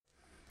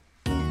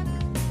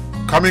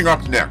Coming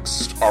up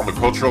next on the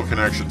Cultural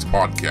Connections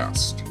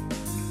podcast,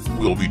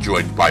 we'll be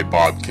joined by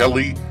Bob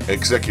Kelly,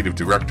 Executive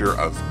Director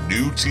of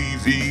New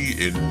TV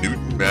in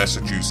Newton,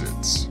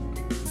 Massachusetts.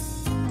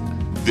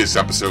 This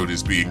episode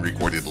is being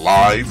recorded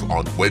live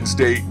on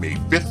Wednesday, May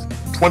 5th,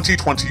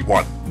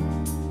 2021.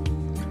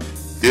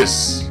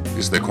 This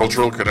is the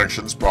Cultural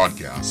Connections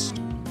podcast.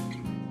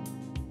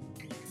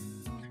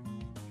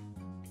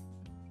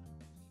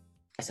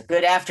 So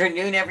good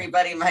afternoon,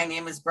 everybody. My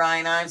name is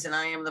Brian Ives, and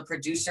I am the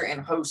producer and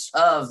host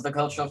of the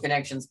Cultural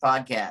Connections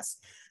podcast.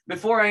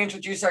 Before I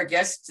introduce our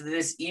guests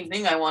this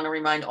evening, I want to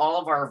remind all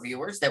of our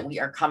viewers that we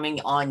are coming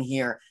on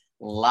here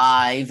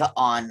live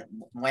on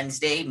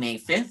Wednesday, May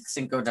 5th,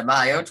 Cinco de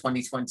Mayo,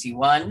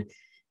 2021.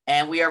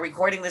 And we are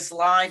recording this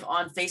live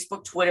on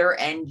Facebook, Twitter,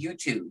 and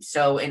YouTube.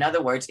 So in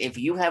other words, if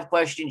you have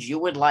questions you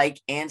would like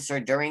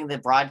answered during the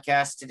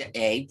broadcast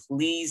today,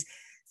 please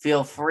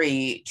feel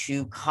free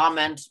to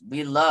comment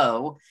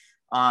below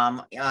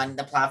on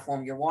the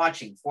platform you're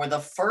watching. For the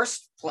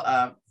first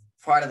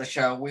part of the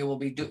show, we will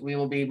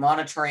be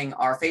monitoring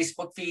our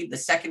Facebook feed. The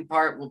second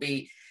part will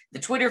be the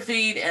Twitter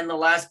feed, and the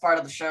last part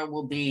of the show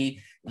will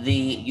be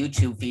the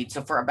YouTube feed.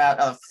 So for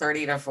about a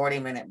 30 to 40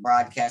 minute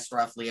broadcast,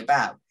 roughly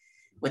about.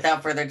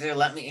 Without further ado,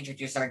 let me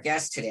introduce our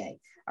guest today.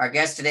 Our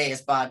guest today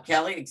is Bob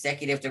Kelly,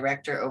 Executive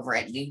Director over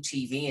at New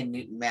TV in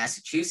Newton,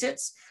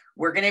 Massachusetts.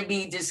 We're going to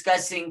be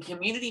discussing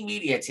community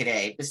media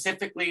today,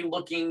 specifically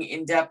looking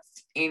in depth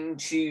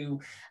into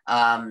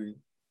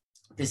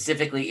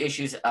specifically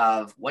issues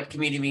of what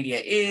community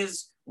media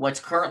is, what's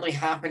currently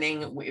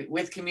happening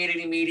with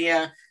community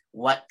media,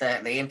 what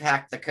the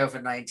impact the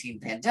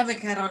COVID-19 pandemic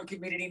had on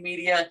community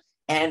media,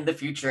 and the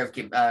future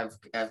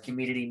of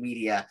community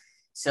media.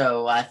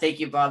 So thank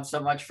you, Bob, so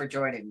much for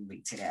joining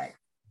me today.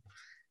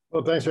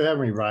 Well, thanks for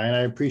having me, Brian.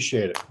 I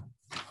appreciate it.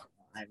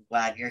 I'm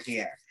glad you're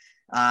here.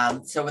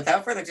 So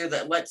without further ado,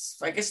 let's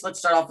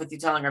start off with you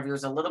telling our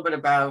viewers a little bit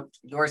about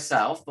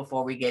yourself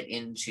before we get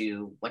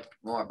into a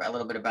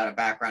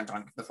background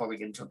on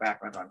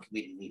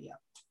community media.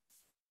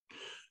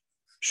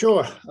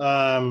 Sure.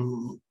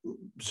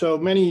 So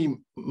many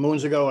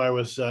moons ago, I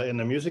was in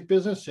the music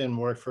business and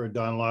worked for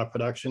Don Law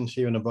Productions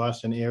here in the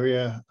Boston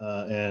area,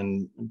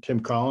 and Tim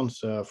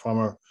Collins,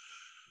 former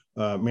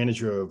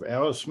manager of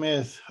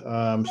Aerosmith.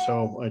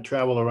 So I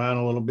traveled around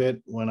a little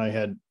bit when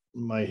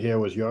my hair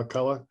was your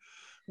color.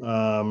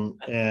 So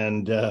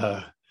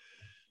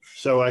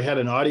I had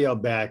an audio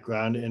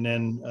background, and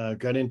then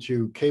got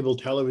into cable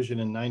television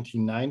in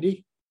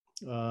 1990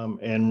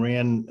 and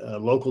ran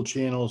local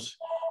channels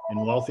in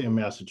Waltham,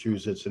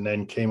 Massachusetts, and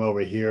then came over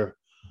here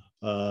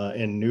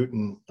in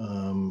Newton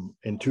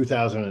in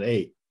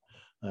 2008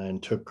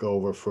 and took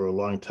over for a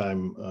long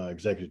time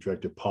Executive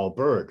Director Paul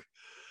Berg.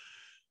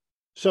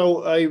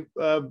 So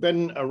I've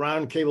been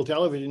around cable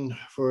television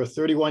for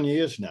 31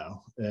 years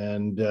now,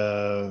 and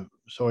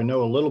so I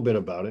know a little bit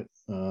about it.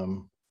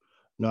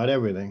 Not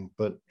everything,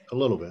 but a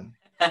little bit.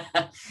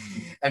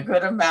 A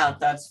good amount,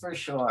 that's for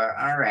sure.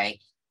 All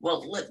right.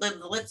 Well,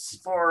 let's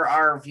for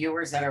our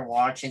viewers that are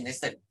watching this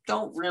that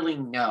don't really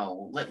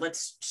know,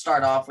 let's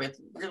start off with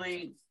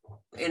really,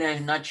 in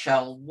a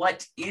nutshell,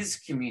 what is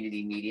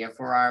community media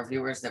for our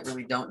viewers that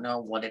really don't know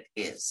what it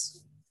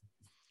is?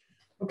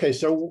 Okay,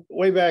 so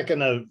way back in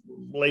the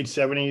late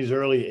 70s,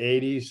 early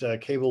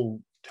 80s,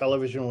 cable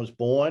television was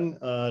born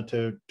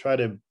to try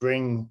to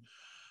bring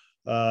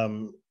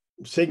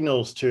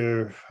signals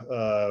to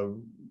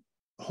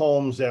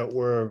homes that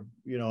were,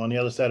 on the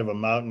other side of a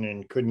mountain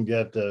and couldn't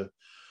get the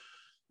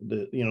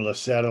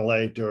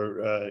satellite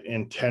or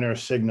antenna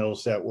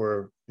signals that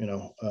were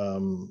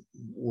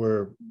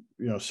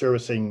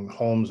servicing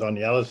homes on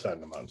the other side of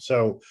the mountain.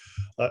 So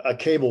a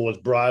cable was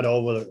brought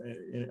over,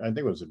 I think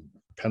it was in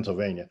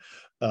Pennsylvania,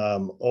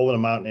 over the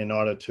mountain in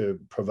order to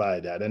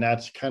provide that. And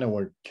that's kind of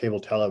where cable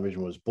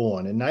television was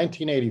born. In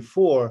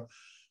 1984,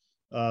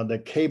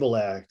 the Cable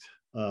Act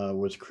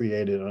was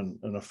created on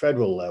a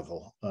federal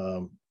level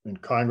in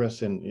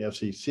Congress and the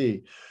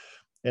FCC.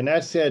 And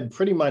that said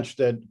pretty much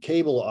that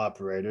cable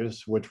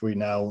operators, which we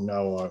now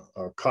know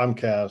are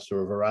Comcast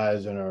or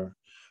Verizon or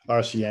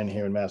RCN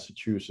here in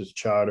Massachusetts,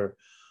 Charter,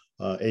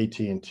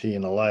 AT&T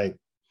and the like,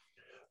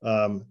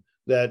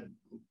 that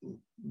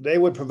they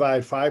would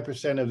provide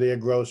 5% of their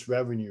gross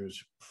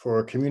revenues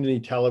for community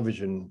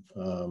television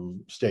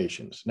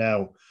stations.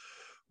 Now,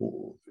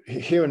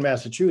 here in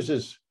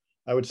Massachusetts,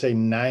 I would say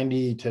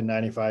 90 to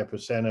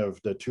 95% of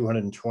the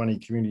 220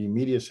 community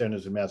media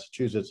centers in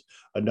Massachusetts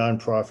are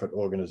nonprofit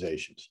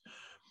organizations.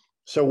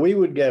 So we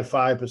would get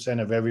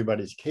 5% of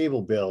everybody's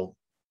cable bill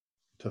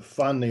to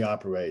fund the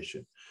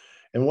operation.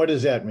 And what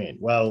does that mean?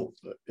 Well,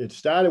 it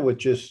started with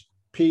just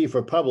P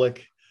for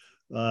public.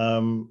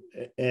 And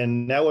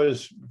that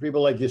was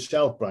people like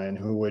yourself, Brian,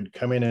 who would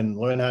come in and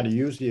learn how to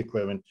use the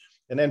equipment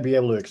and then be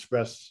able to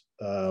express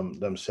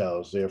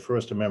themselves, their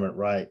First Amendment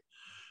right.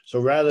 So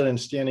rather than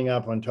standing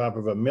up on top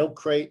of a milk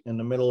crate in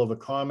the middle of a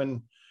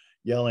common,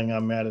 yelling,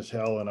 "I'm mad as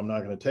hell and I'm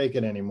not going to take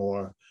it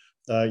anymore,"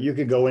 you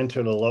could go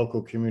into the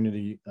local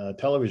community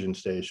television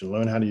station,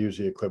 learn how to use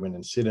the equipment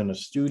and sit in a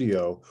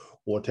studio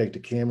or take the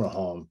camera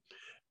home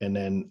and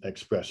then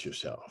express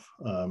yourself.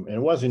 And it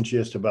wasn't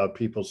just about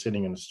people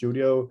sitting in the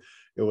studio.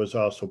 It was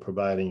also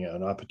providing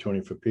an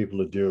opportunity for people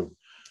to do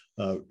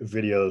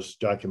videos,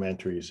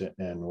 documentaries,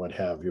 and what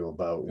have you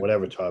about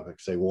whatever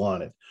topics they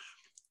wanted.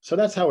 So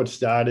that's how it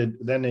started.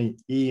 Then the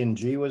E and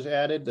G was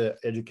added, the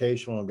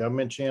educational and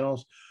government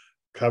channels,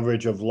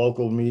 coverage of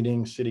local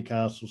meetings, city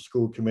council,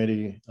 school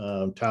committee,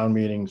 town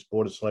meetings,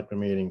 board of selectmen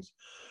meetings,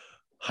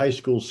 high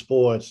school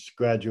sports,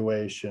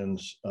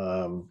 graduations,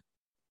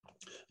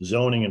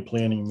 zoning and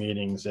planning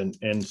meetings.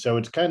 And so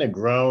it's kind of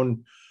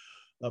grown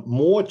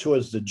more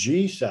towards the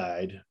G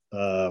side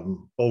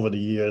over the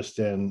years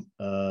than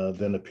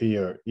the P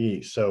or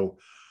E. So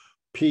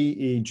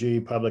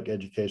PEG, public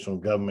educational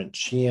government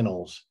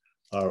channels,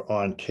 are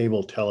on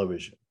cable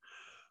television.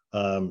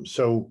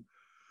 So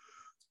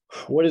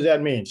what does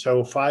that mean?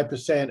 So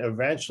 5%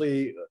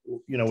 eventually,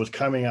 was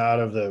coming out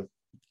of the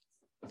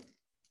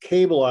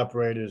cable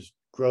operators'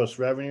 gross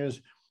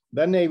revenues.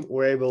 Then they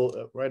were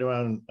able, right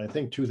around, I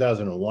think,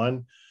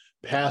 2001,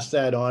 pass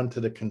that on to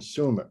the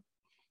consumer.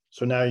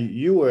 So now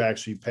you were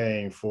actually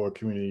paying for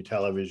community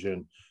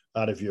television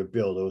out of your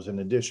bill. There was an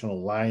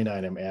additional line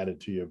item added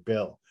to your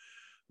bill.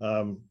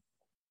 And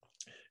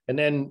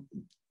then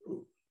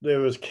there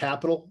was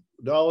capital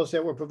dollars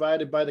that were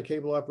provided by the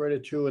cable operator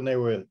too, and they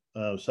were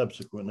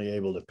subsequently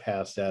able to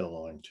pass that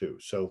along too.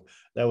 So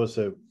that was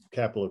a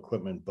capital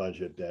equipment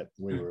budget that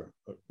we were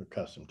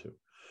accustomed to.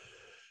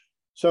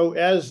 So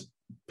as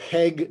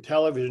PEG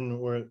television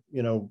were,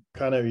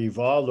 kind of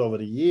evolved over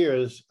the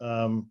years,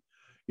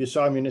 you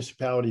saw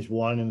municipalities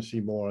wanting to see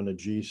more on the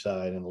G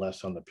side and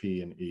less on the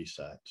P and E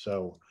side.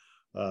 So,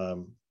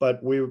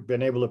 but we've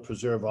been able to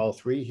preserve all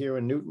three here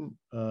in Newton.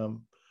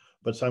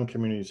 But some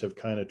communities have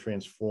kind of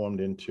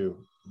transformed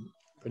into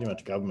pretty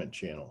much government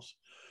channels.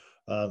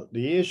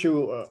 The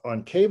issue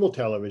on cable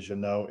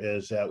television, though,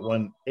 is that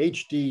when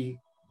HD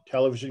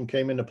television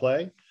came into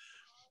play,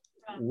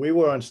 we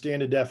were on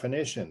standard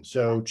definition.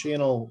 So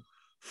channel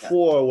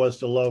 4 was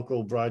the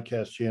local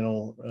broadcast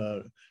channel,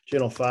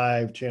 channel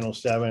 5, channel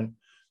 7.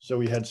 So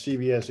we had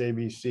CBS,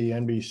 ABC,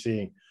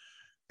 NBC.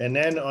 And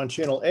then on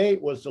channel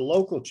 8 was the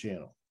local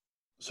channel.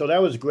 So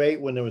that was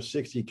great when there was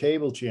 60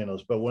 cable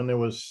channels, but when there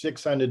was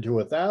 600 to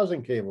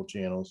 1,000 cable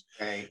channels,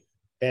 Right.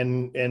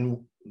 and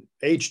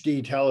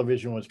HD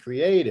television was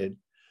created,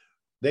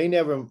 they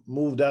never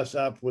moved us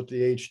up with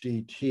the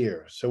HD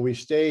tier. So we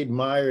stayed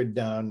mired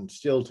down.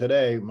 Still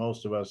today,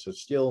 most of us are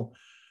still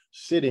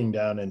sitting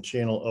down in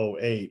channel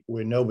 08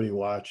 where nobody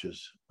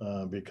watches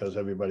because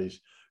everybody's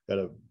got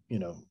a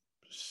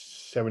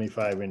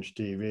 75-inch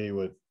TV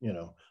with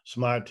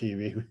smart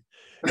TV.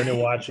 And they're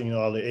watching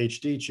all the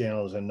HD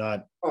channels and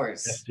not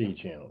SD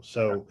channels.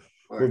 So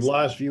we've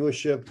lost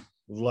viewership,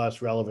 we've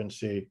lost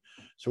relevancy.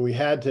 So we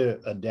had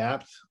to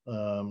adapt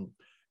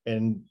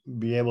and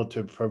be able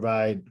to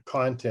provide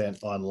content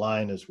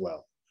online as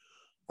well.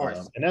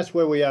 And that's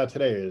where we are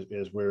today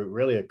is we're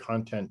really a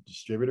content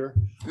distributor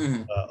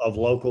of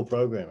local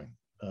programming.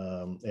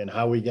 And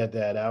how we get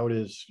that out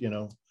is,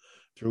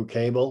 through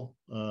cable,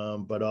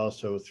 but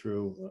also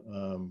through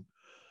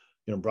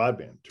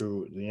broadband,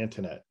 through the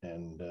internet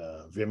and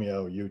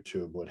Vimeo,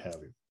 YouTube, what have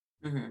you.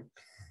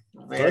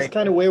 So that's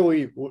kind of where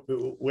we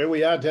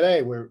are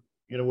today. We're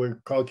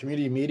called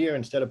community media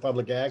instead of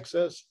public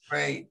access.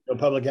 Right. So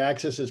public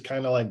access is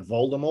kind of like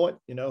Voldemort.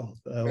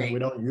 We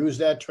don't use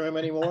that term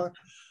anymore.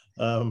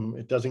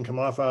 It doesn't come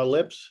off our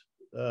lips.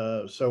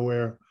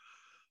 So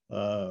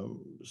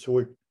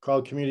we're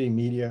called community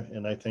media,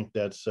 and I think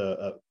that's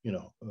a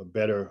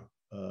better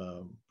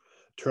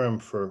term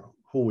for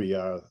who we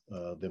are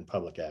than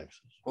public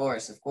access.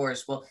 Of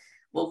course.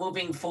 Well,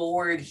 moving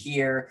forward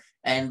here,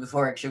 and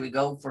before actually we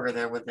go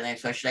further with the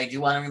next question, I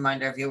do want to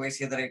remind our viewers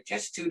here that are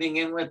just tuning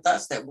in with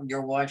us that when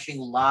you're watching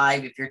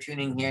live, if you're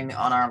tuning in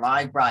on our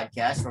live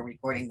broadcast, we're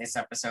recording this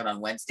episode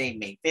on Wednesday,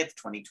 May 5th,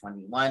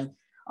 2021,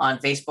 on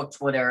Facebook,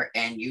 Twitter,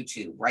 and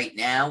YouTube. Right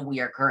now, we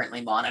are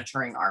currently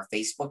monitoring our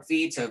Facebook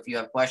feed. So if you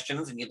have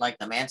questions and you'd like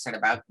them answered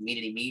about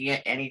community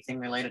media, anything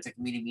related to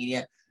community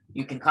media,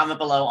 you can comment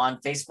below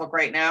on Facebook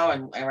right now,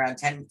 and around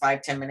 10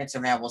 minutes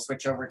from now, we'll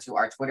switch over to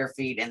our Twitter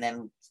feed and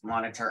then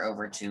monitor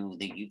over to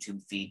the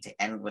YouTube feed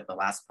to end with the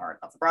last part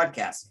of the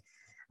broadcast.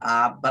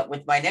 But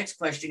with my next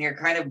question, you're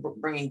kind of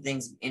bringing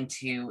things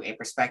into a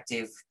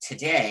perspective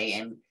today.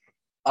 And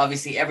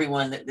obviously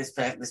everyone this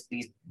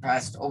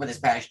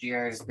past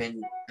year has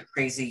been a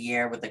crazy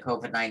year with the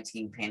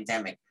COVID-19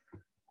 pandemic.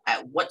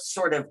 What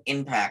sort of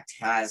impact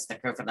has the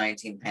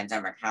COVID-19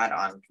 pandemic had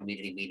on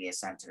community media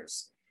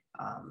centers?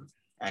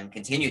 And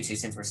continue to,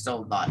 since we're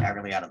still not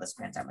really out of this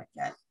pandemic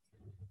yet.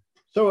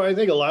 So I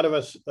think a lot of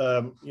us,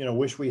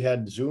 wish we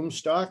had Zoom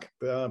stock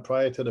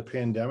prior to the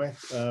pandemic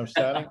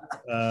starting.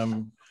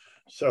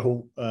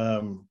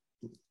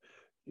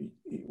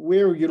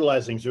 We're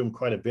utilizing Zoom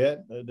quite a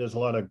bit. There's a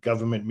lot of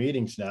government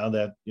meetings now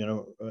that,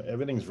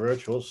 everything's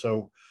virtual.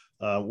 So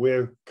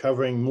we're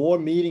covering more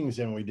meetings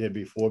than we did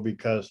before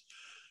because,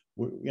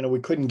 we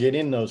couldn't get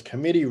in those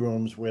committee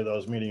rooms where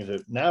those meetings are.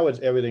 Now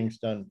everything's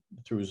done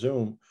through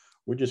Zoom.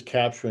 we're just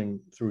capturing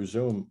through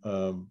Zoom,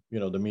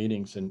 the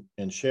meetings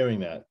and sharing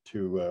that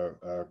to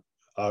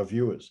our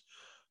viewers.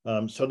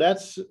 So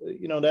that's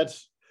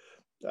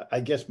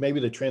I guess maybe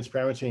the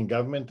transparency in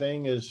government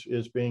thing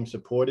is being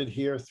supported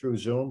here through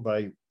Zoom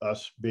by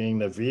us being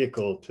the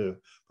vehicle to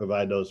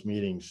provide those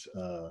meetings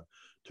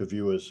to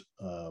viewers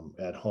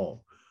at home.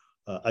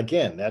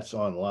 Again, that's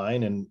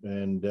online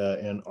and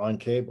on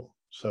cable.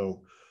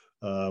 So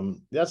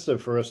that's the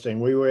first thing.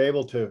 We were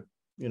able to,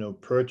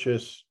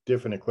 purchase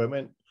different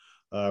equipment,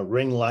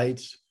 ring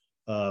lights,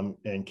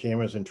 and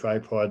cameras and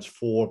tripods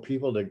for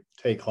people to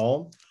take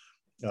home.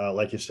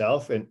 Like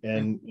yourself,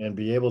 and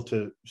be able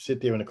to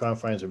sit there in the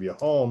confines of your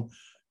home,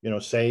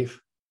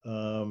 safe,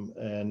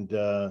 and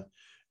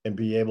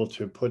be able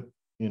to put,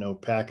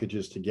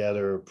 packages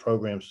together,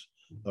 programs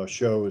or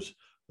shows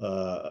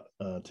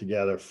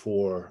together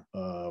for,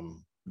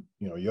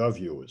 your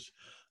viewers,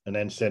 and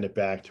then send it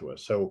back to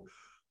us. So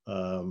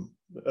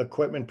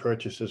equipment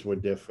purchases were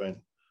different.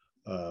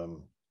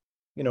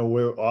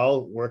 We're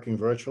all working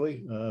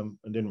virtually.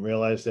 I didn't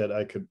realize that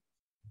I could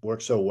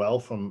work so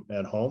well from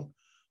at home.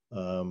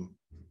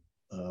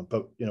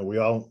 But we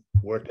all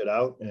worked it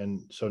out,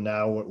 and so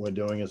now what we're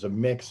doing is a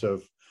mix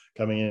of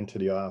coming into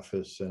the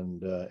office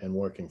and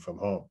working from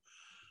home,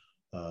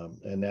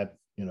 and that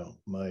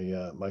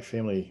my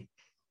family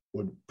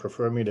would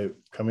prefer me to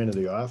come into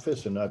the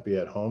office and not be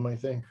at home, I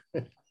think.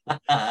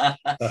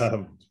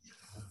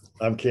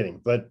 I'm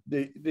kidding, but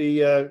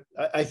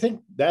I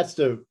think that's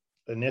the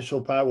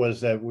initial part,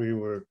 was that we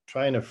were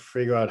trying to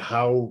figure out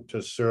how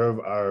to serve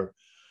our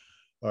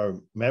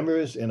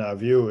members and our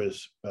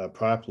viewers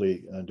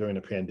properly during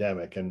the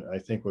pandemic. And I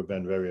think we've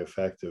been very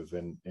effective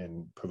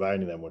in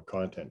providing them with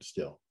content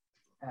still.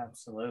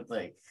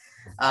 Absolutely.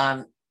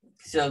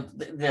 So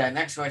the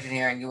next question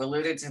here, and you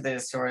alluded to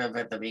this sort of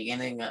at the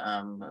beginning,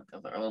 a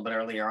little bit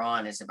earlier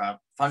on, is about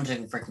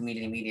funding for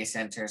community media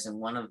centers. And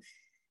one of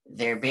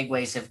their big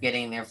ways of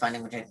getting their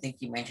funding, which I think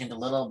you mentioned a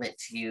little bit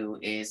to you,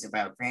 is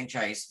about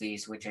franchise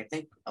fees, which I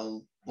think a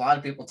lot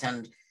of people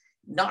tend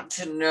not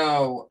to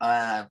know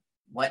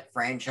what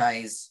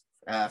franchise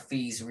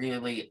fees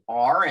really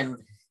are, and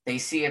they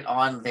see it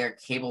on their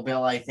cable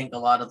bill, I think, a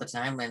lot of the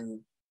time,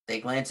 and they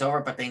glance over,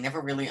 but they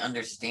never really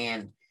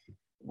understand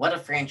what a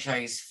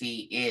franchise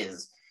fee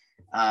is.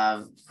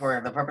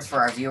 For the purpose for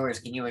our viewers,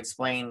 can you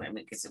explain,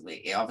 because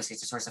obviously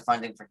it's a source of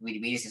funding for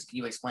community media centers, can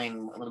you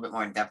explain a little bit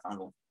more in depth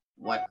on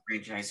what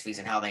franchise fees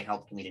and how they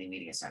help community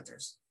media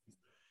centers?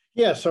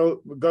 Yeah,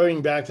 so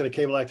going back to the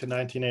Cable Act of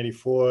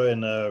 1984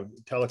 and the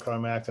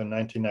Telecom Act of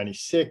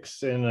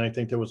 1996, and I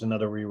think there was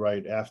another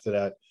rewrite after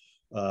that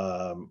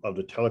of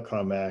the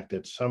Telecom Act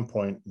at some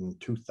point in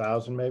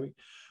 2000 maybe,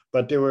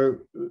 but there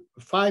were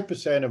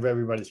 5% of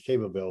everybody's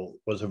cable bill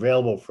was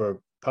available for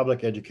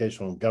public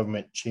educational and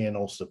government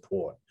channel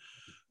support.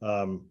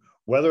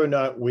 Whether or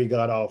not we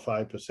got all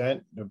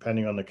 5%,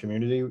 depending on the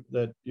community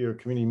that your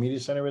community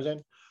media center is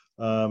in,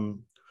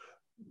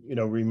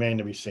 remain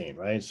to be seen,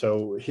 right?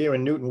 So here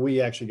in Newton,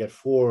 we actually get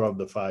 4 of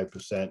the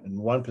 5%, and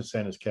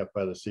 1% is kept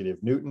by the city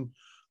of Newton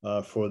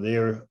for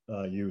their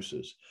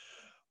uses.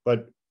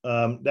 But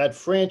that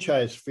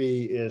franchise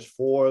fee is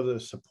for the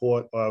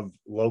support of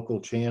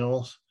local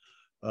channels,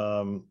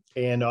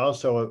 and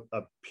also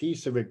a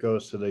piece of it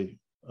goes to the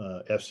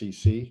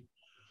FCC,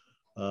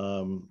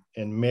 and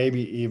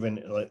maybe even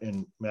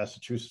in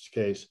Massachusetts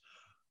case,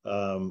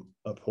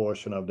 a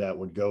portion of that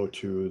would go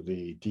to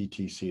the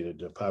DTC, the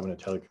Department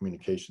of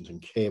Telecommunications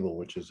and Cable,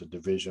 which is a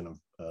division of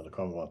the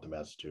Commonwealth of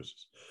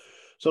Massachusetts.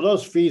 So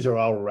those fees are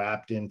all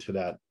wrapped into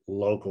that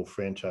local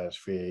franchise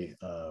fee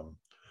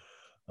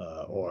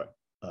or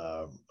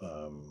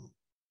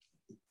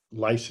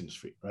license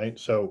fee, right?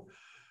 So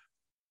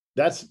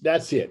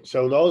that's it.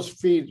 So those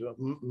fees,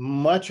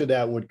 much of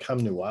that would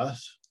come to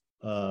us.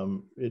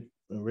 It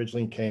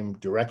originally came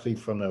directly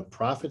from the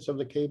profits of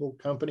the cable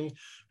company,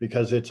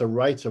 because it's a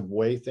rights of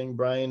way thing,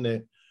 Brian.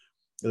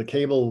 The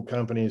cable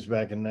companies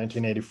back in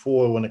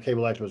 1984, when the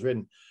Cable Act was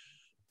written,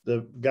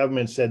 the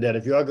government said that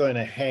if you're going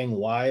to hang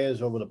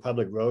wires over the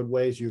public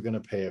roadways, you're going to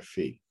pay a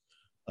fee.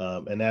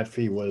 And that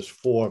fee was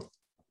for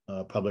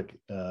public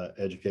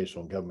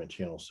educational and government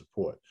channel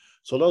support.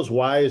 So those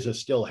wires are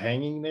still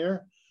hanging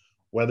there,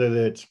 whether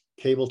it's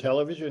cable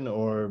television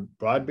or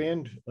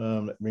broadband,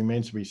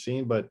 remains to be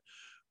seen. But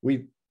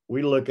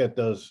we look at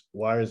those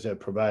wires that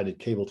provided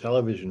cable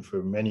television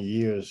for many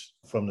years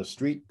from the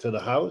street to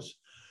the house,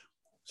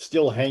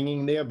 still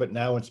hanging there, but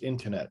now it's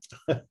internet.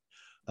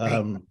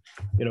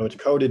 It's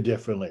coded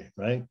differently,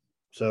 right?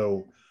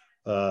 So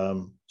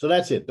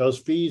that's it. Those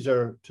fees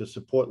are to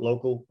support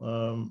local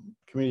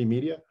community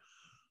media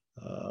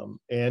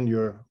and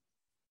your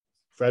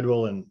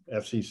federal and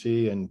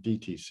FCC and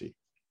DTC.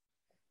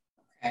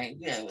 Okay,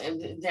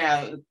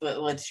 yeah, but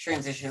let's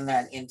transition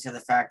that into the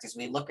fact as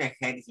we look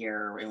ahead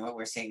here, and what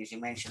we're saying is, you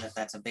mentioned that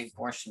that's a big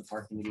portion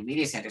for community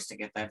media centers to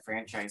get that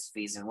franchise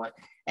fees,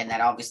 and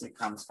that obviously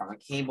comes from a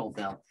cable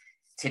bill.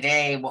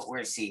 Today, what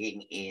we're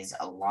seeing is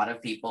a lot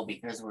of people,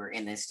 because we're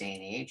in this day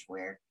and age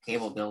where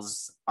cable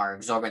bills are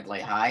exorbitantly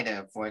high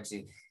to afford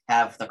to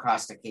have the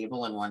cost of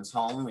cable in one's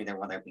home, either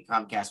whether it be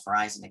Comcast,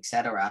 Verizon,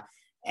 etc.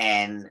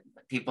 And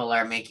people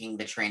are making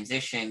the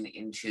transition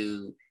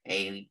into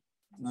a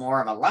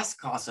more of a less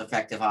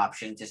cost-effective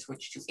option to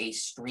switch to a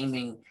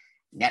streaming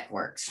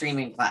network,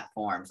 streaming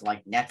platforms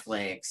like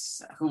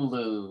Netflix,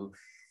 Hulu,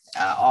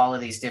 all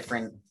of these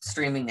different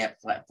streaming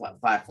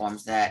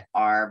platforms that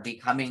are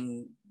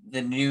becoming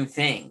the new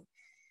thing.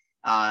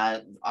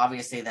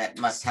 Obviously, that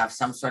must have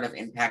some sort of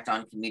impact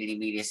on community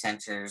media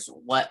centers.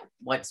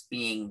 What's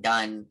being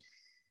done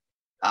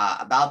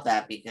about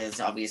that? Because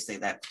obviously,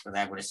 that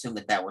I would assume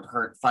that would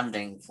hurt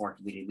funding for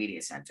community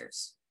media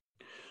centers.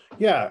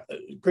 Yeah,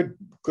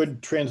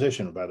 good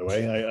transition, by the way.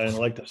 I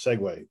like the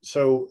segue.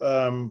 So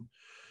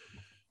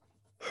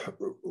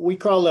we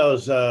call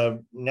those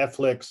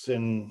Netflix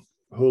and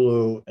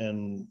Hulu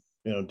and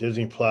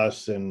Disney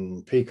Plus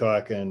and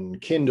Peacock and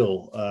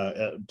Kindle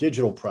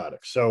digital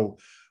products. So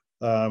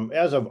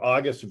as of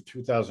August of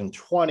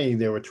 2020,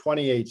 there were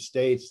 28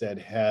 states that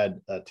had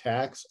a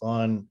tax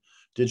on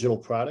digital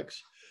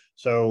products.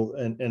 So,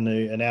 and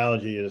the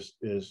analogy is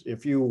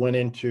if you went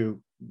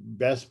into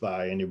Best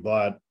Buy and you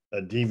bought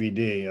a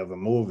DVD of a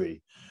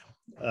movie,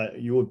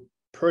 you would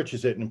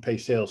purchase it and pay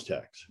sales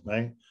tax,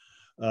 right?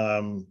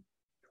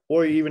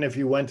 Or even if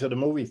you went to the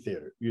movie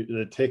theater,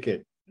 the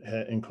ticket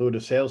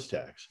included sales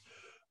tax.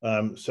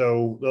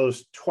 So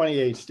those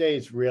 28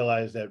 states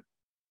realized that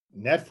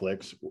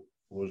Netflix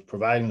was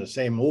providing the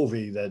same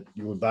movie that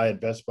you would buy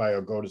at Best Buy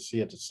or go to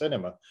see at the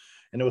cinema,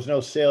 and there was no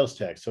sales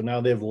tax. So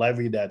now they've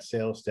levied that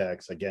sales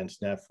tax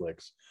against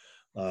Netflix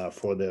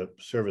for the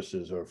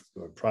services or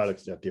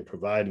products that they're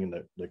providing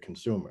the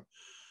consumer.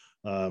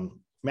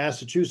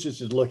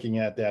 Massachusetts is looking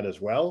at that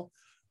as well,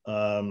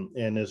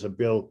 and there's a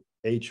bill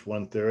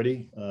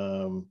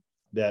H-130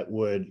 that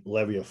would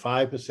levy a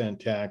 5%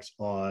 tax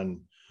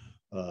on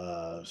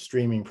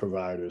streaming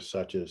providers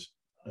such as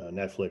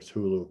Netflix,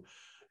 Hulu,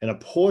 and a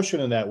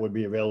portion of that would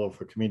be available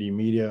for community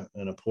media,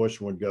 and a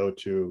portion would go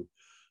to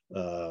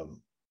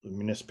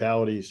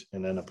municipalities,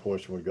 and then a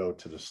portion would go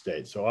to the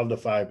state. So of the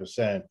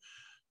 5%,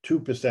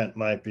 2%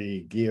 might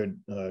be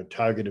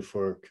targeted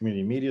for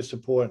community media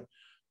support,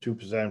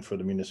 2% for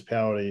the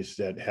municipalities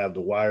that have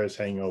the wires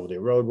hanging over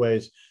their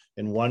roadways,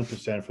 and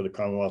 1% for the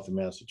Commonwealth of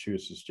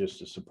Massachusetts, just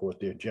to support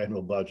their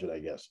general budget, I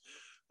guess.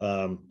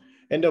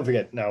 And don't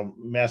forget, now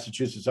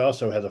Massachusetts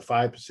also has a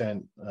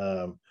 5%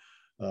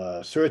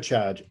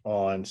 surcharge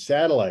on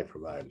satellite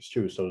providers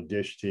too. So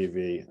Dish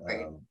TV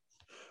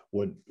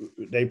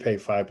they pay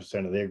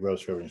 5% of their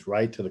gross revenues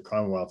right to the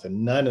Commonwealth,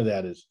 and none of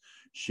that is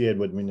shared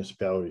with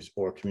municipalities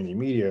or community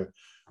media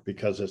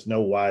because there's no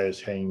wires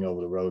hanging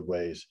over the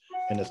roadways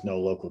and there's no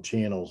local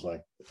channels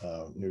like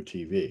New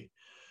TV.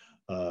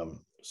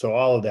 So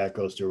all of that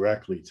goes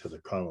directly to the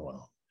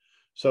Commonwealth.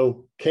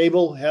 So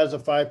cable has a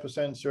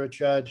 5%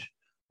 surcharge.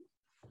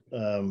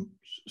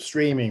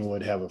 Streaming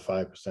would have a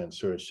 5%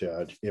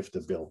 surcharge if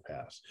the bill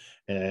passed.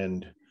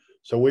 And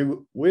so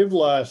we've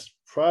lost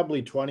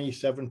probably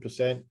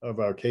 27% of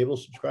our cable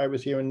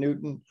subscribers here in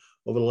Newton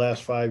over the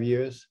last 5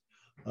 years.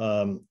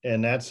 And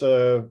that's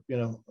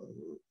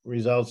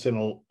results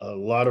in a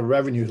lot of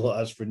revenue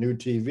loss for New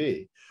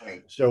TV.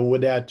 Right. So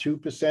would that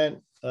 2%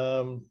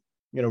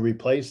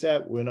 replace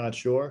that? We're not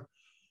sure.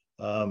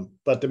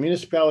 But the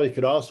municipality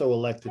could also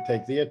elect to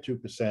take their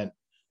 2%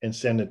 and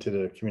send it to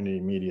the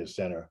community media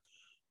center.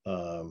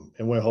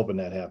 And we're hoping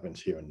that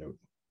happens here in Newton.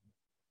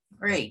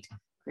 Great.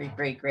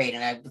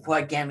 And before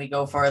again we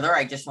go further,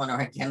 I just want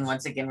to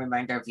once again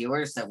remind our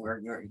viewers that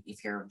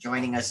if you're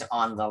joining us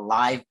on the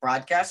live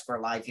broadcast, we're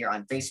live here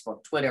on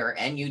Facebook, Twitter,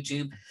 and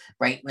YouTube.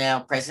 Right now,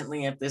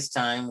 presently at this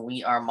time,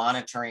 we are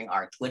monitoring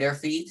our Twitter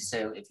feed.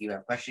 So if you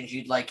have questions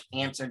you'd like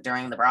answered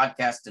during the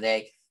broadcast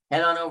today,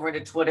 head on over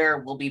to Twitter.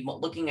 We'll be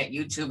looking at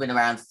YouTube in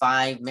around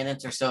 5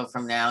 minutes or so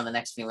from now. In the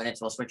next few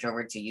minutes, we'll switch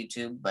over to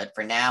YouTube. But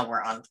for now,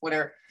 we're on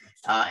Twitter,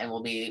 and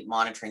we'll be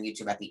monitoring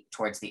YouTube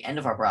towards the end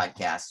of our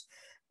broadcast.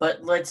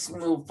 But let's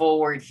move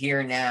forward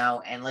here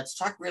now, and let's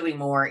talk really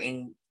more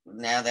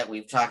now that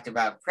we've talked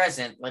about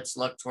present, let's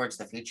look towards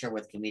the future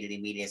with community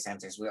media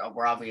centers.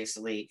 We're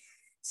obviously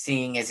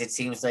seeing, as it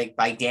seems like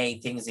by day,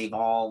 things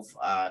evolve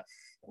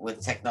with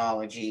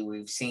technology.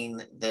 We've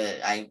seen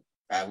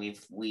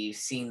we've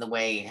seen the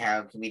way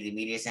how community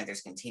media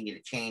centers continue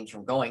to change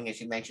from going,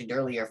 as you mentioned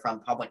earlier, from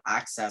public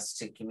access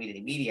to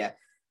community media.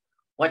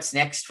 What's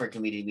next for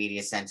community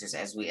media centers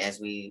as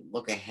we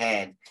look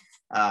ahead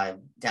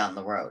down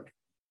the road?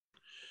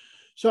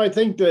 So I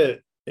think the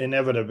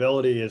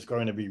inevitability is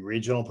going to be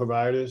regional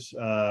providers.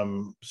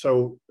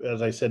 So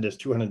as I said, there's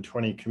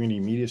 220 community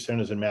media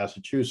centers in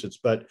Massachusetts,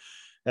 but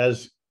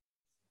as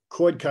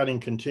cord cutting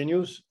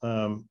continues,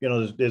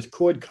 there's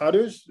cord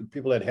cutters,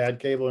 people that had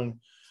cable and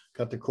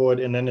cut the cord,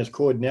 and then there's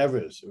cord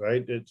nevers,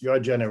 right? It's your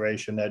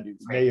generation that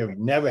may have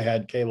never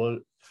had cable,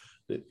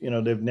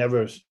 they've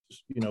never,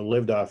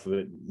 lived off of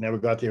it, never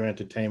got their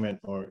entertainment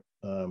or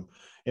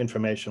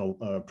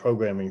informational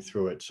programming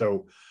through it.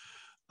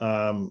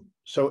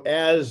 So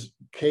as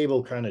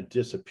cable kind of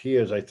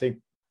disappears, I think,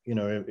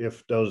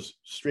 if those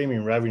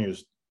streaming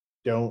revenues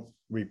don't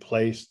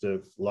replace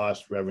the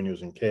lost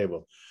revenues in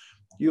cable,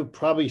 you'll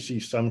probably see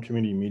some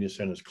community media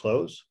centers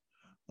close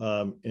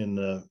in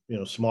the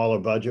smaller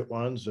budget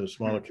ones or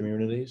smaller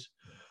communities.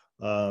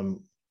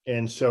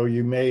 And so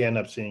you may end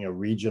up seeing a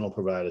regional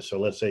provider. So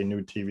let's say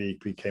New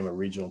TV became a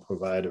regional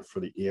provider for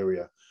the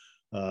area.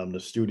 The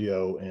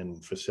studio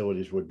and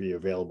facilities would be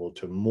available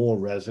to more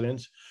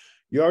residents.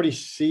 You already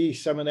see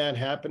some of that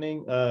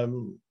happening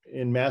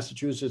in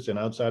Massachusetts and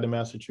outside of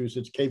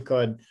Massachusetts. Cape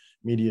Cod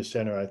Media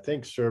Center, I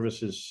think,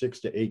 services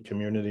 6 to 8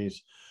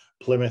 communities.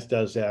 Plymouth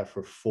does that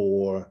for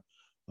 4.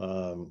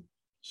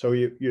 So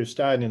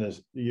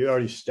you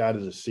already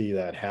started to see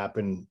that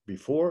happen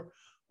before,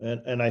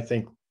 and I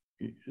think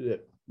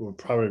that will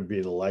probably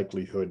be the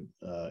likelihood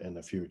in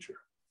the future.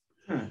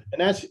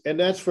 And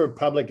that's for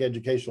public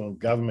educational and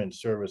government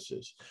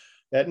services.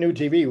 At New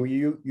TV,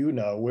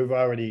 we've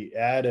already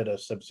added a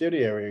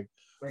subsidiary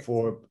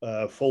for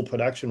full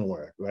production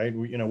work, right?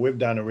 We've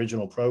done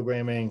original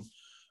programming,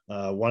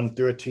 won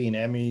 13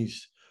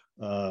 Emmys.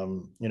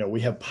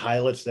 We have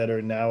pilots that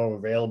are now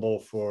available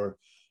for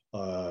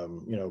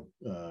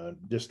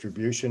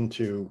distribution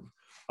to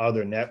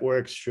other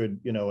networks. Should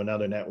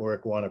another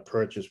network want to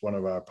purchase one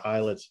of our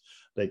pilots,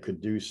 they could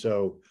do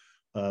so.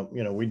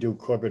 We do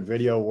corporate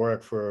video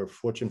work for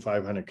Fortune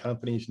 500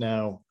 companies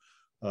now.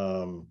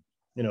 So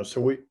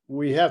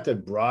we have to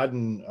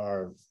broaden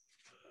our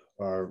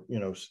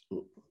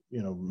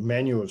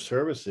menu of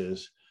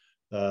services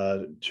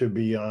to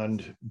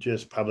beyond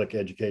just public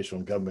educational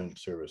and government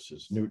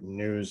services. Newton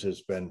News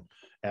has been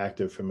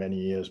active for many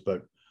years,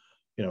 but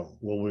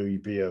will we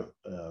be a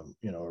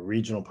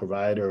regional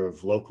provider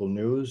of local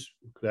news?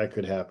 That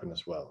could happen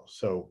as well.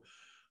 So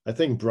I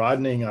think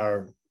broadening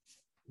our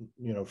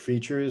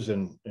features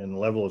and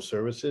level of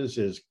services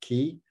is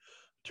key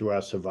to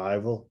our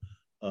survival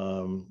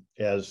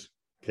as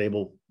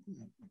cable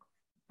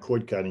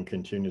cord cutting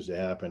continues to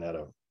happen at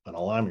an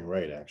alarming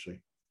rate,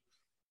 actually.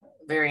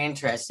 Very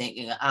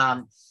interesting.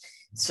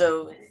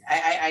 So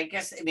I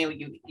guess what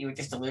you were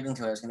just alluding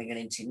to, I was going to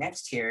get into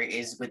next here,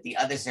 is with the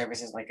other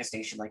services like a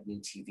station like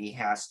New TV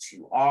has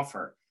to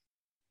offer.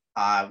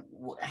 How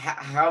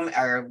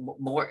are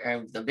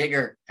more the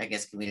bigger, I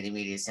guess, community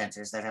media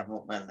centers that have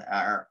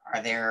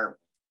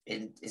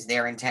is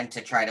their intent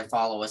to try to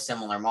follow a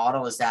similar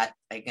model? Is that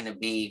going to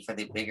be for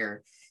the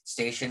bigger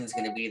stations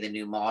going to be the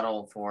new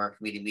model for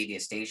community media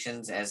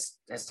stations as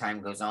time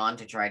goes on,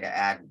 to try to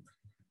add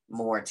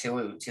more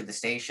to the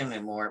station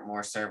and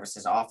more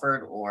services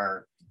offered,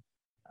 or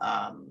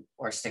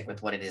stick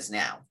with what it is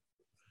now?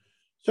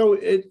 So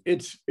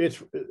it's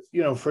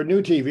for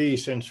New TV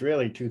since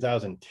really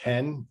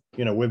 2010,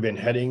 we've been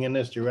heading in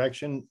this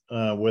direction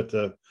with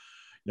the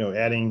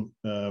adding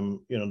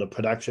the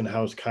production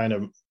house kind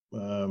of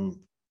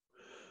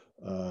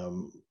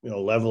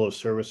level of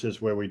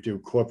services where we do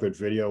corporate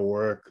video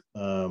work.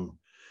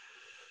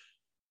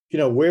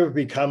 We've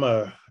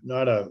become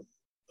not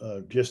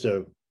just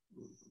a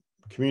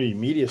community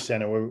media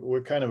center.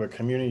 We're kind of a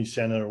community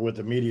center with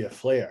a media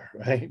flair,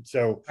 right?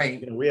 So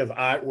we have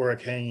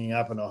artwork hanging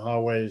up in the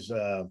hallways.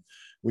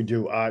 We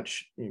do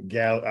artist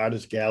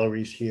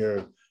galleries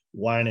here,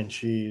 wine and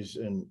cheese,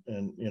 and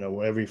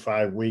every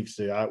 5 weeks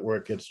the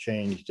artwork gets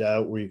changed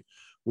out. We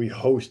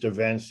host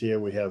events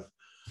here. We have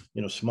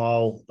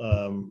small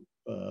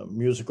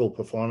musical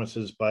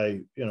performances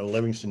by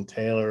Livingston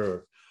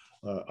Taylor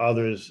or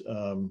others.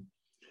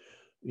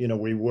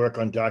 We work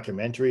on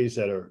documentaries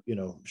that are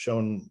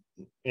shown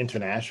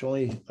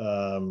internationally.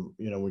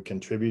 We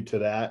contribute to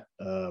that.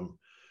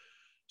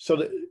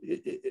 So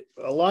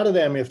a lot of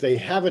them, if they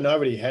haven't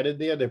already headed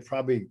there, they're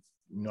probably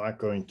not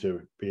going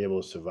to be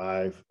able to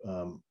survive.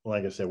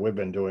 Like I said, we've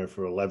been doing it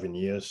for 11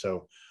 years,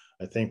 so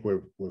I think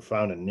we've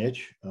found a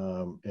niche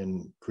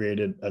and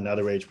created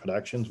Another Age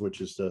Productions,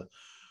 which is the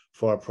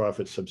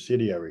for-profit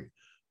subsidiary.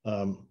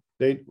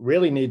 They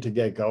really need to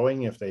get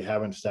going, if they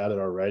haven't started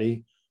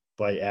already,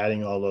 by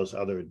adding all those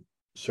other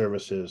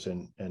services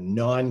and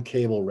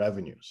non-cable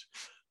revenues.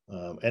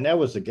 And that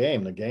was the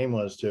game. The game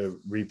was to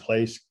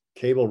replace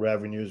cable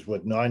revenues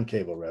with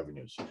non-cable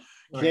revenues.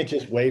 You can't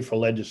just wait for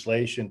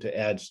legislation to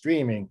add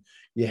streaming.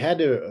 You had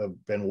to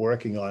have been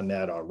working on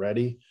that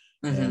already.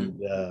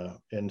 Mm-hmm.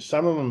 And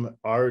some of them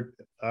are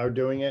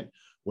doing it.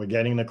 We're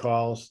getting the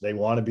calls. They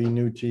want to be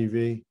New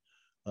TV,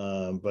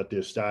 but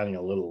they're starting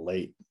a little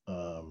late.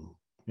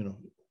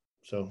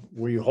 So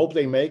we hope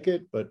they make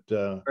it, but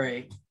some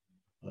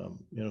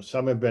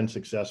have been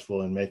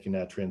successful in making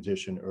that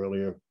transition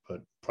earlier,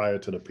 but prior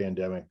to the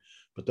pandemic.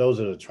 But those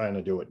that are trying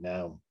to do it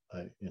now,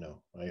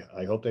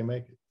 I hope they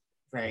make it.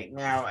 Right.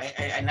 Now,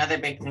 another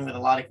big thing with a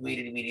lot of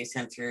community media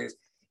centers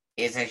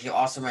is, as you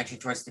also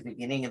mentioned towards the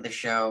beginning of the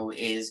show,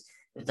 is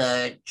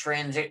the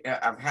transit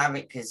of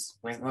having, because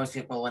with most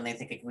people, when they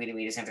think of community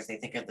media centers, they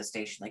think of the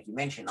station, like you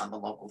mentioned, on the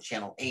local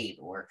channel 8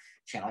 or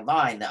channel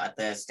 9, at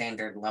the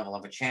standard level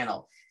of a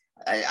channel.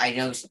 I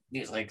know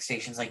like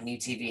stations like New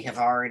TV have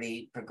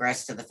already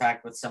progressed to the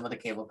fact with some of the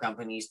cable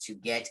companies to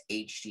get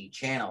HD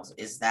channels.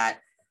 Is that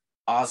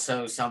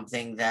also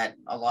something that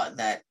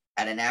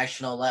at a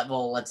national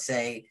level, let's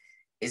say,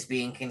 is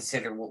being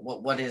considered?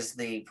 What is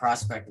the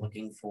prospect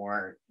looking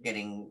for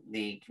getting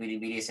the community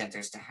media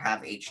centers to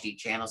have HD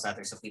channels out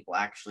there so people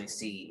actually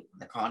see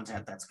the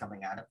content that's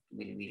coming out of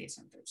community media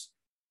centers?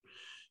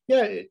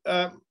 Yeah,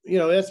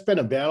 that's been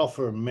a battle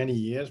for many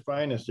years,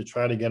 Brian, is to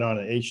try to get on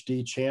an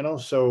HD channel.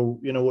 So,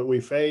 what we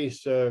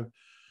face, for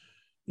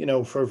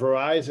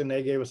Verizon,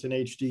 they gave us an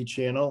HD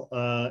channel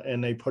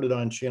and they put it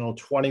on channel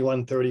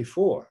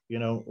 2134.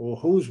 Well,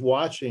 who's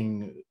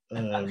watching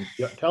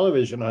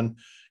television on,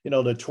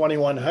 the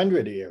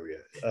 2100 area?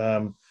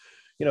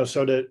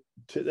 So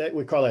that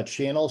we call that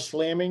channel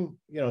slamming.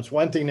 It's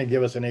one thing to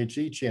give us an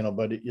HD channel,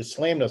 but you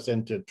slammed us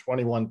into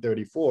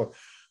 2134.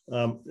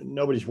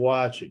 Nobody's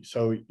watching.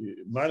 So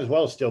you might as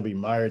well still be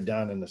mired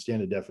down in the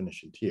standard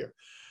definition tier.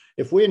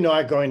 If we're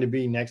not going to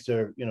be next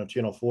to,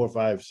 channel 4,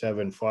 5,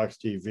 7, Fox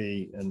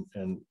TV and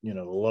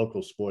the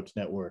local sports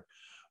network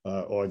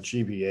or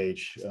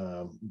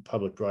GBH,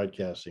 public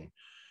broadcasting,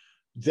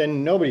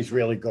 then nobody's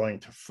really going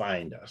to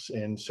find us.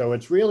 And so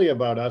it's really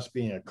about us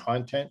being a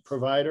content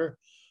provider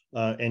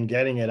and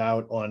getting it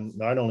out on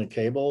not only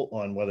cable,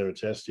 on whether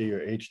it's SD or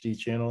HD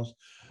channels,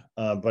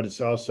 but it's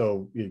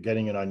also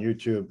getting it on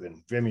YouTube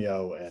and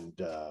Vimeo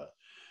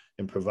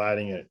and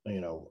providing it,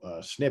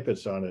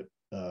 snippets on it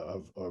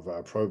of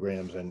our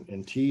programs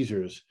and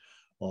teasers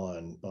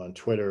on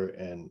Twitter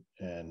and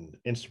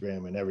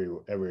Instagram and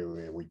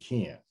everywhere we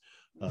can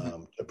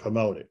to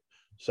promote it.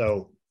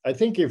 So I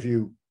think if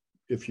you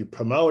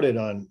promote it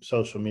on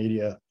social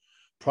media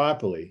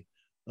properly,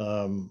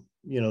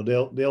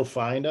 they'll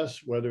find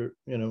us, whether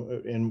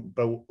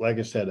but like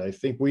I said, I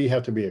think we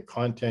have to be a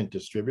content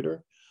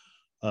distributor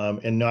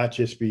and not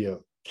just be a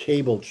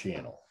cable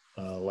channel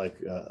like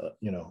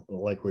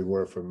we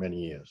were for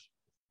many years.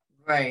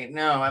 Right.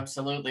 No,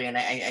 absolutely. And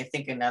I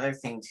think another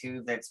thing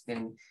too that's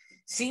been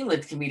seen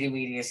with community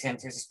media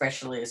centers,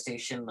 especially a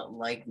station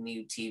like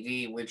New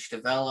TV, which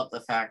developed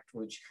the fact,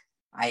 which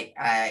I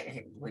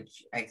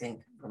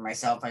think for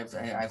myself, I've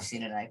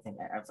seen it. I think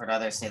I've heard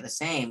others say the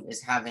same,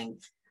 is having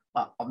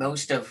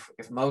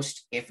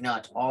if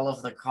not all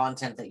of the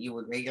content that you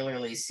would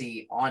regularly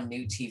see on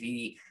New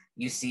TV.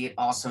 You see it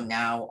also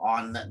now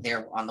on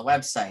the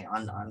website,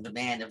 on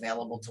demand,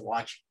 available to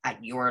watch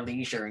at your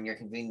leisure and your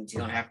convenience. You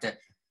don't have to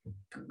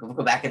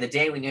go back in the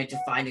day when you had to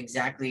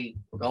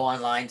go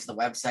online to the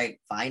website,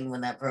 find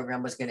when that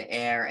program was going to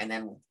air, and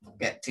then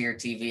get to your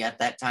TV at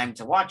that time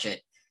to watch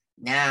it.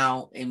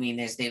 Now,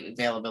 there's the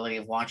availability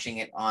of watching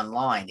it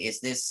online.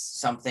 Is this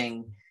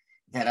something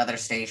that other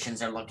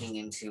stations are looking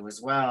into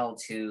as well,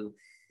 to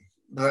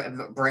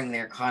bring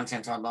their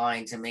content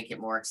online to make it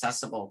more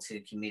accessible to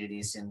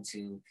communities and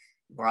to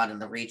broaden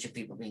the reach of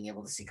people being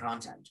able to see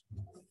content?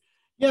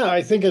 Yeah,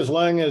 I think as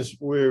long as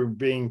we're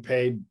being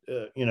paid,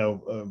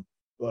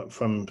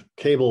 from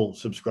cable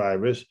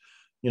subscribers,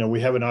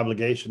 we have an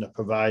obligation to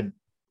provide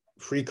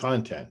free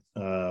content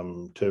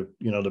to,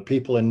 the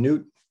people in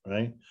Newton,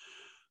 right?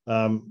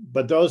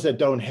 But those that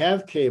don't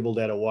have cable,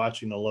 that are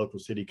watching the local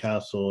city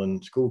council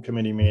and school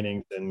committee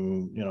meetings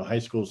and, high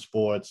school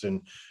sports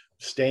and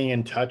staying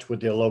in touch with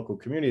their local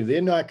community,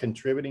 they're not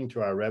contributing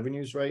to our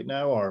revenues right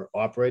now, our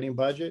operating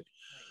budget.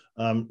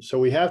 So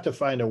we have to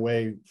find a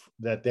way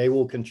that they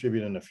will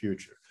contribute in the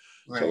future.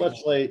 Right. So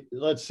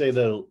let's say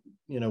that,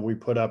 we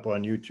put up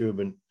on YouTube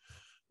and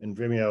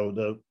Vimeo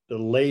the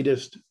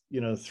latest,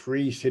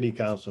 3 city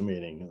council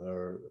meetings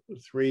or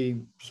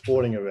 3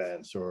 sporting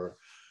events or,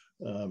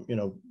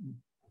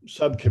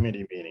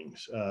 subcommittee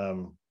meetings.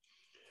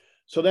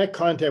 So that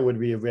content would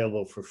be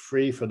available for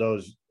free for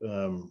those,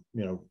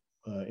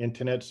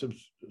 internet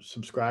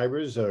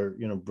subscribers or,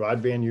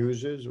 broadband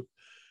users.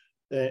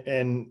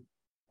 And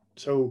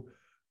so,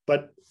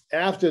 but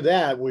after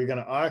that, we're going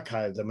to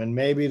archive them, and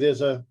maybe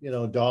there's a,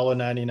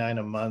 $1.99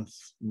 a month,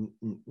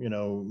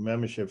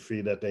 membership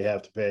fee that they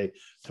have to pay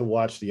to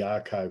watch the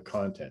archive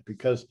content,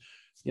 because,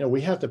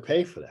 we have to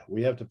pay for that.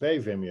 We have to pay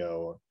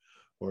Vimeo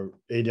or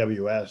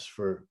AWS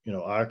for,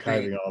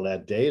 archiving all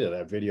that data,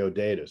 that video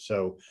data.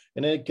 So,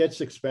 and it gets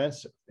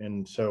expensive.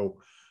 And so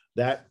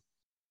that,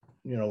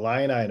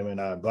 line item in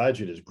our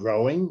budget is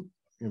growing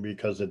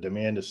because the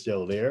demand is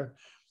still there.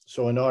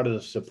 So in order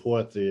to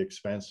support the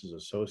expenses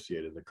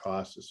associated, the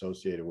costs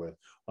associated with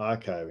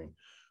archiving,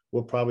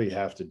 we'll probably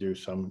have to do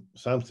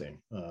something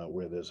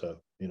where there's a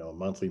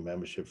monthly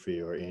membership fee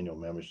or annual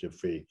membership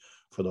fee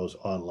for those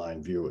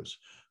online viewers.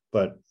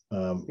 But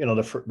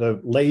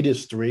the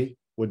latest 3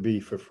 would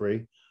be for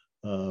free,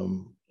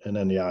 and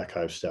then the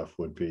archive stuff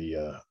would be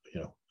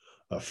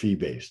fee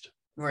based.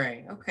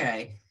 Right.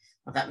 Okay.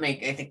 Well,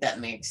 I think that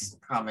makes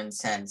common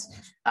sense.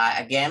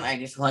 Again, I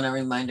just want to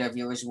remind our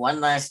viewers one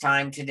last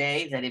time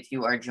today that if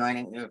you're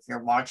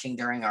watching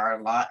during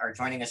or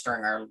joining us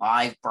during our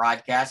live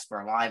broadcast,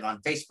 we're live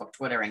on Facebook,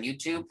 Twitter, and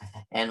YouTube.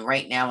 And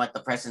right now, at the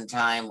present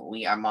time,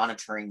 we are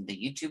monitoring the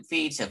YouTube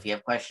feed. So if you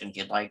have questions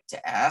you'd like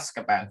to ask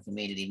about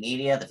community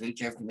media, the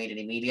future of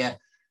community media,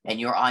 and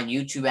you're on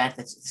YouTube at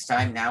this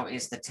time, now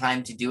is the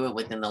time to do it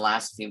within the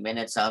last few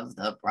minutes of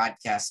the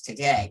broadcast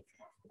today.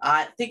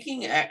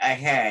 Thinking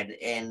ahead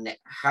and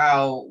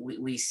how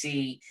we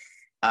see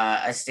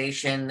a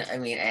station, I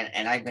mean,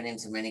 and I've been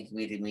into many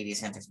community media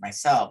centers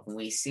myself, and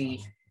we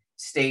see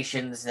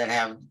stations that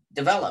have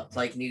developed,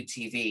 like New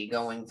TV,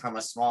 going from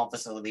a small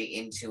facility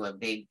into a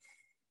big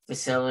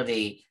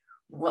facility.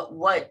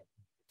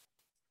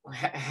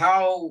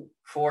 How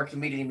for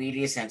community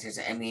media centers,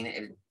 I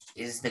mean,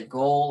 is the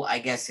goal, I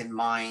guess, in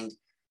mind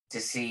to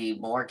see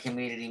more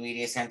community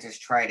media centers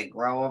try to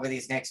grow over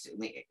these next,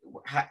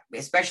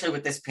 especially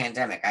with this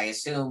pandemic? I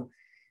assume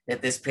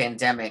that this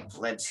pandemic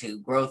led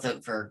to growth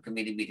for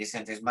community media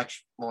centers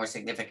much more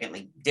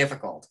significantly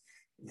difficult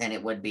than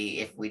it would be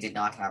if we did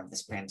not have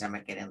this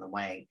pandemic get in the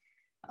way.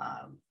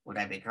 Would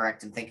I be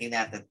correct in thinking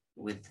that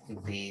with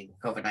the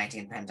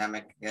COVID-19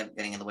 pandemic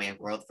getting in the way of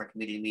growth for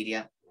community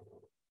media?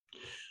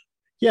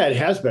 Yeah, it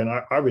has been,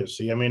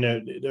 obviously. I mean,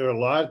 there are a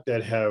lot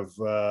that have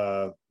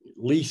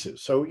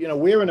leases. So,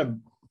 we're in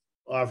an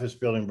office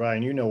building,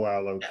 Brian,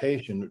 our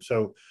location.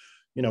 So,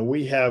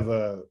 we have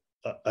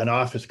an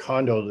office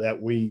condo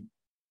that we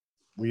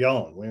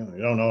own. We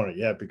don't own it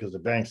yet because the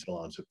bank still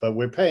owns it, but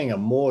we're paying a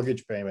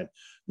mortgage payment,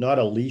 not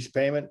a lease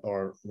payment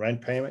or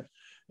rent payment.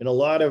 And a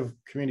lot of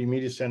community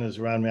media centers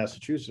around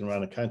Massachusetts and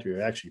around the country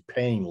are actually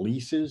paying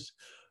leases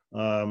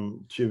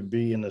to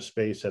be in the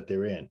space that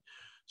they're in.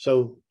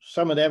 So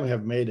some of them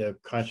have made a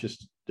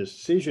conscious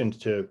decision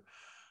to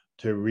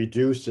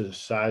reduce the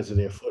size of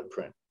their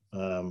footprint,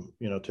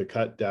 to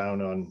cut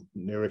down on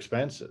their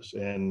expenses,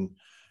 and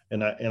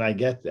I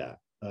get that.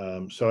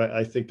 So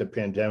I think the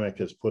pandemic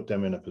has put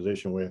them in a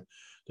position where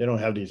they don't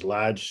have these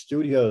large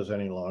studios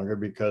any longer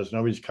because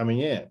nobody's coming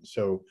in.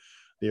 So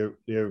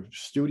their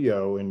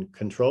studio and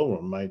control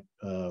room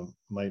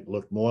might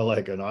look more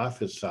like an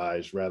office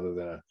size rather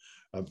than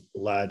a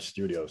large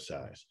studio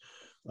size.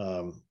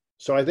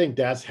 So I think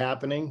that's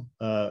happening,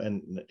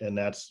 and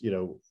that's,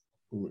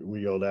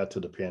 we owe that to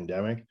the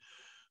pandemic.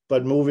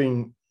 But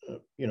moving,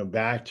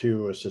 back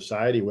to a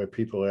society where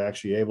people are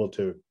actually able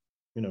to,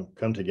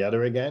 come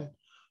together again,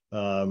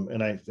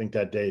 and I think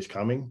that day is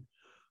coming.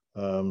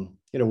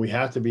 We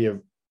have to be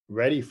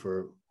ready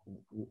for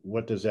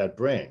what does that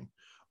bring.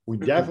 We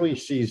definitely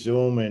see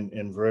Zoom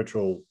and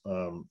virtual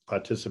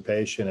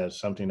participation as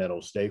something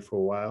that'll stay for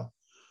a while.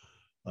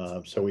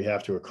 So we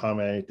have to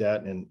accommodate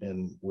that,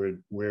 and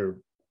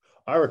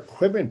our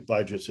equipment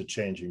budgets are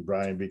changing,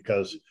 Brian,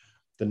 because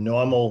the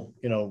normal,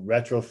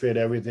 retrofit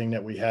everything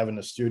that we have in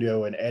the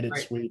studio and edit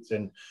suites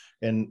and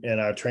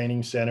our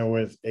training center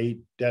with 8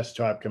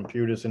 desktop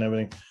computers and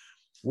everything.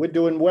 We're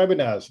doing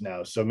webinars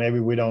now, so maybe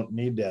we don't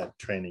need that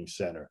training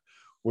center.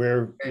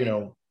 We're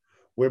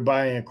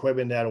buying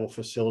equipment that will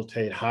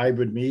facilitate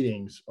hybrid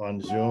meetings on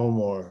Zoom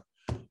or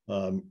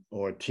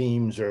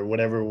Teams or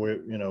whatever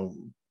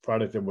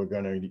product that we're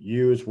going to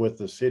use with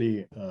the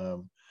city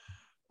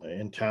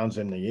in towns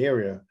in the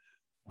area.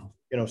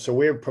 So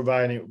we're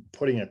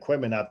putting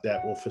equipment up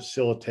that will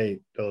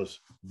facilitate those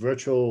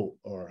virtual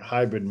or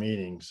hybrid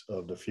meetings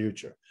of the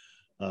future.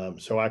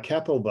 So our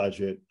capital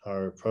budget,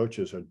 our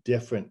approaches are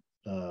different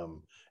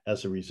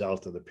as a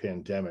result of the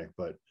pandemic,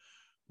 but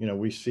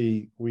we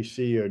see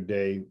a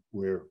day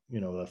where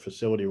the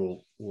facility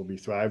will be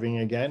thriving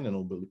again, and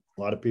a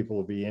lot of people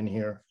will be in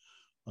here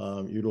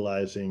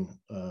utilizing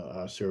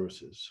our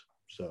services.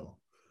 So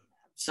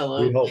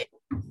absolutely.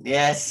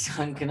 Yes,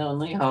 one can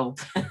only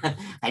hope.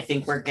 I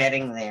think we're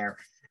getting there.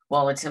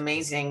 Well, it's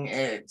amazing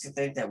to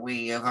think that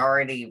we have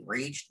already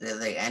reached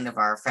the end of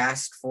our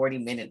fast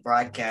 40-minute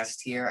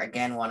broadcast here.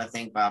 Again, want to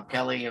thank Bob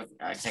Kelly,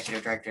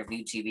 Executive Director of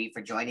New TV,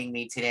 for joining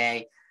me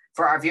today.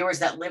 For our viewers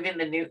that live in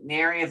the Newton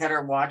area that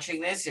are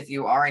watching this, if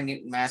you are a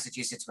Newton,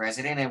 Massachusetts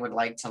resident and would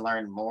like to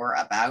learn more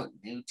about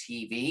New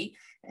TV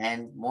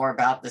and more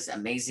about this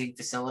amazing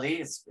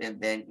facility,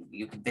 then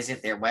you can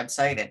visit their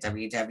website at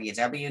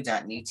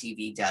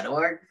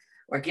www.newtv.org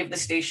or give the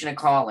station a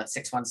call at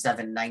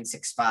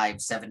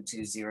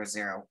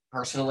 617-965-7200.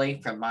 Personally,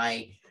 from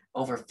my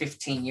over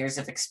 15 years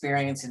of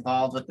experience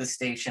involved with this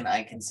station,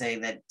 I can say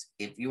that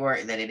it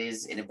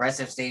is an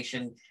impressive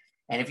station.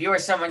 And if you are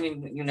someone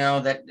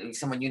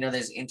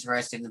that's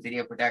interested in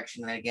video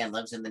production and again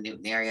lives in the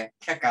Newton area,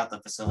 check out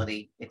the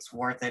facility. It's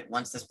worth it.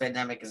 Once this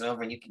pandemic is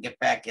over and you can get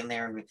back in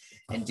there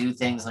and do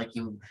things like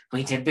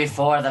we did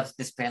before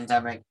this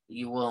pandemic,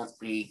 you won't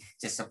be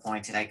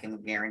disappointed. I can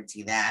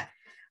guarantee that.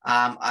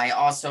 I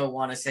also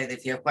want to say that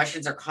if you have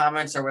questions or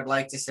comments or would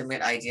like to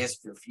submit ideas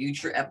for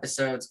future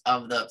episodes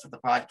for the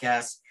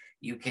podcast,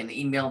 you can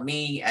email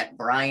me at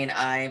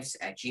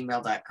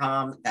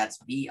brianives@gmail.com. That's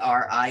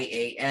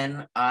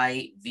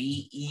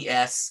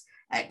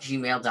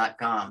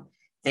BRIANIVES@gmail.com.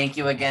 Thank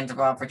you again to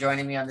Bob for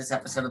joining me on this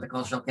episode of the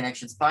Cultural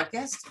Connections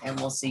podcast, and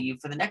we'll see you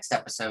for the next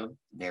episode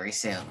very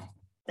soon.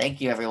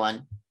 Thank you,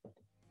 everyone.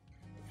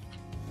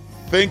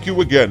 Thank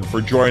you again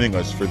for joining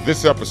us for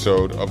this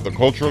episode of the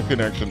Cultural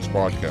Connections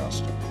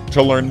podcast.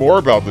 To learn more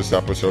about this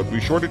episode, be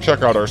sure to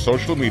check out our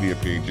social media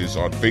pages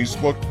on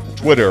Facebook,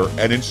 Twitter,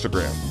 and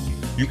Instagram.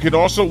 You can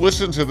also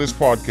listen to this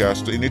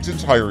podcast in its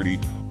entirety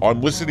on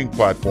listening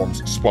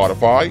platforms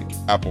Spotify,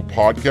 Apple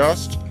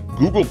Podcasts,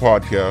 Google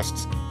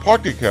Podcasts,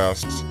 Pocket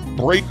Casts,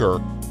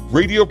 Breaker,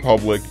 Radio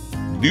Public,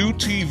 New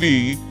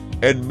TV,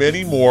 and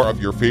many more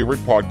of your favorite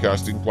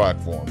podcasting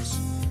platforms.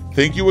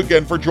 Thank you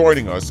again for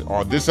joining us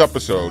on this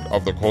episode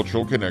of the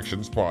Cultural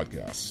Connections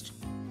Podcast.